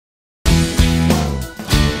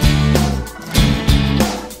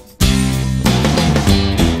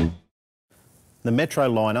The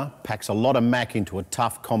Metro-Liner packs a lot of Mack into a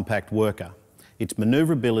tough, compact worker. Its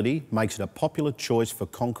manoeuvrability makes it a popular choice for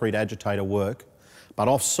concrete agitator work, but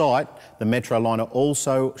off-site, the Metro-Liner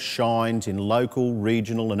also shines in local,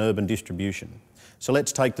 regional and urban distribution. So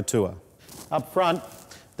let's take the tour. Up front,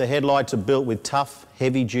 the headlights are built with tough,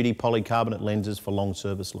 heavy-duty polycarbonate lenses for long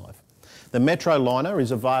service life. The Metro-Liner is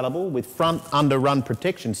available with front under-run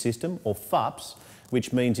protection system, or FUPS,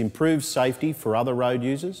 which means improved safety for other road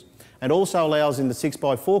users, and also allows in the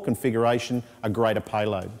 6x4 configuration a greater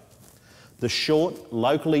payload. The short,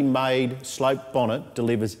 locally made sloped bonnet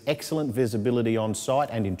delivers excellent visibility on site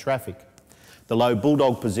and in traffic. The low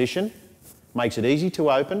bulldog position makes it easy to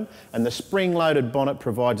open, and the spring-loaded bonnet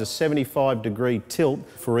provides a 75-degree tilt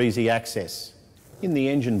for easy access. In the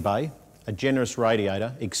engine bay, a generous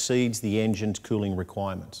radiator exceeds the engine's cooling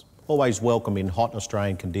requirements, always welcome in hot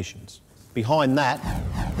Australian conditions. Behind that,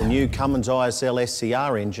 the new Cummins ISL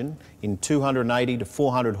SCR engine in 280 to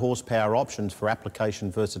 400 horsepower options for application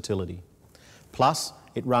versatility. Plus,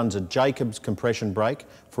 it runs a Jacobs compression brake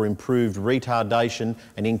for improved retardation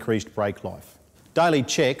and increased brake life. Daily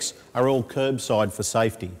checks are all curbside for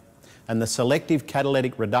safety, and the selective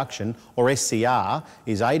catalytic reduction, or SCR,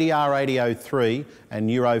 is ADR 8003 and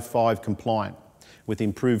Euro 5 compliant, with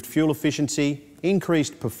improved fuel efficiency,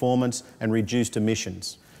 increased performance and reduced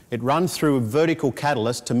emissions. It runs through a vertical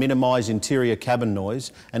catalyst to minimise interior cabin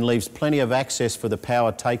noise and leaves plenty of access for the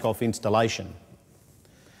power takeoff installation.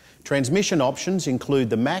 Transmission options include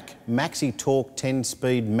the Mack Maxi Torque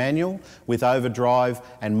 10-speed manual with overdrive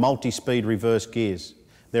and multi-speed reverse gears.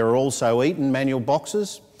 There are also Eaton manual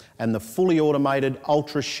boxes and the fully automated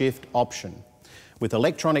Ultra Shift option with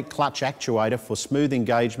electronic clutch actuator for smooth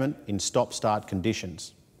engagement in stop-start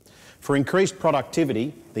conditions. For increased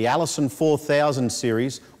productivity, the Allison 4000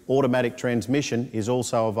 series automatic transmission is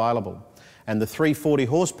also available, and the 340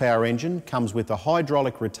 horsepower engine comes with a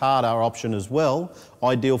hydraulic retarder option as well,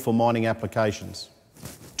 ideal for mining applications.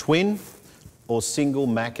 Twin or single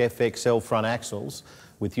Mack FXL front axles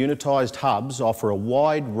with unitised hubs offer a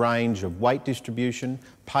wide range of weight distribution,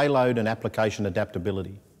 payload and application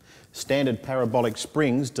adaptability. Standard parabolic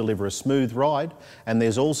springs deliver a smooth ride, and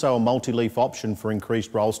there's also a multi-leaf option for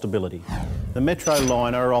increased roll stability. The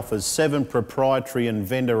Metro-Liner offers 7 proprietary and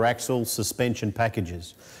vendor axle suspension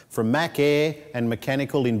packages, from Mack Air and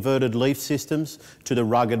mechanical inverted leaf systems to the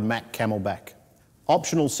rugged Mack Camelback.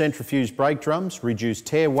 Optional centrifuge brake drums reduce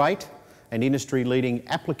tear weight, and industry-leading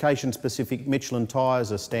application-specific Michelin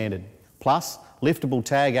tyres are standard. Plus, liftable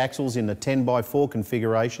tag axles in the 10x4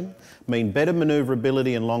 configuration mean better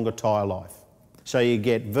manoeuvrability and longer tyre life. So you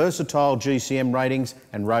get versatile GCM ratings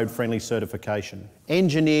and road-friendly certification.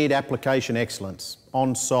 Engineered application excellence,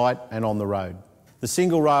 on-site and on the road. The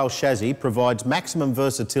single-rail chassis provides maximum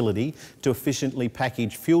versatility to efficiently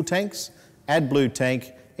package fuel tanks, AdBlue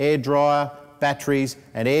tank, air dryer, batteries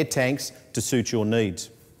and air tanks to suit your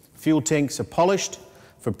needs. Fuel tanks are polished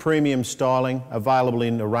for premium styling, available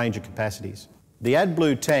in a range of capacities. The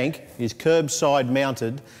AdBlue tank is curbside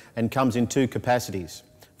mounted and comes in 2 capacities.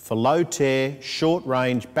 For low tear, short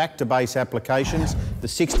range, back to base applications, the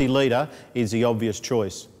 60 litre is the obvious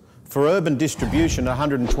choice. For urban distribution, a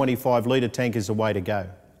 125 litre tank is the way to go.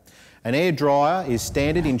 An air dryer is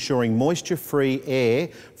standard, ensuring moisture-free air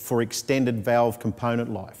for extended valve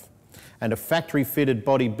component life. And a factory-fitted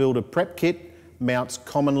bodybuilder prep kit mounts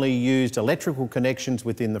commonly used electrical connections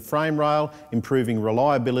within the frame rail, improving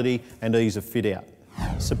reliability and ease of fit-out.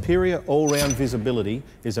 Superior all-round visibility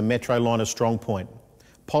is a Metro-Liner strong point.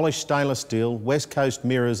 Polished stainless steel West Coast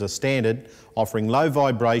mirrors are standard, offering low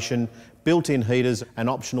vibration, built-in heaters and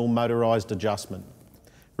optional motorised adjustment.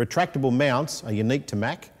 Retractable mounts are unique to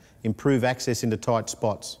Mack, improve access into tight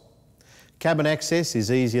spots. Cabin access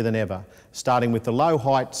is easier than ever, starting with the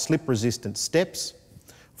low-height slip-resistant steps,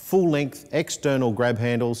 full-length external grab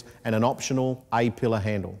handles and an optional A-pillar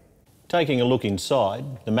handle. Taking a look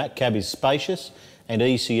inside, the Mack cab is spacious and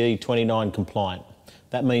ECE 29 compliant.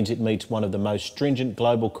 That means it meets one of the most stringent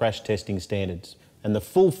global crash testing standards. And the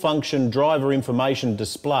full-function driver information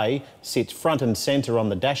display sits front and centre on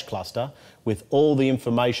the dash cluster with all the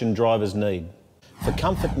information drivers need. For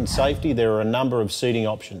comfort and safety, there are a number of seating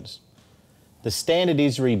options. The standard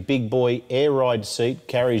Isri Big Boy Air Ride seat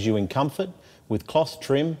carries you in comfort with cloth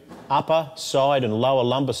trim, upper, side and lower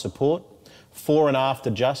lumbar support, fore and aft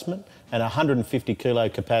adjustment and 150 kilo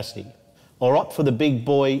capacity. Or opt for the Big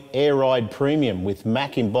Boy Air Ride Premium with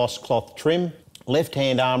Mack embossed cloth trim,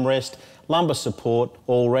 left-hand armrest, lumbar support,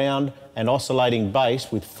 all-round and oscillating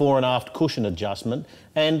base with fore and aft cushion adjustment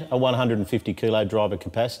and a 150 kilo driver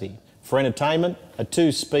capacity. For entertainment, a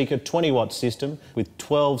 2-speaker 20-watt system with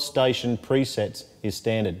 12 station presets is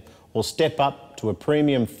standard. or step up to a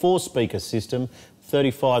premium 4-speaker system,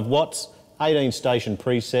 35 watts, 18 station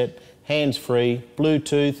preset, hands-free,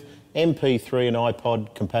 Bluetooth, MP3 and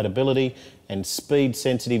iPod compatibility and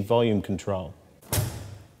speed-sensitive volume control.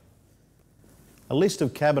 A list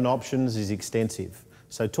of cabin options is extensive,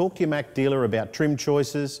 so talk to your Mack dealer about trim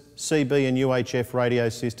choices, CB and UHF radio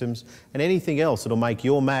systems and anything else that'll make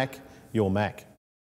your Mack your Mack.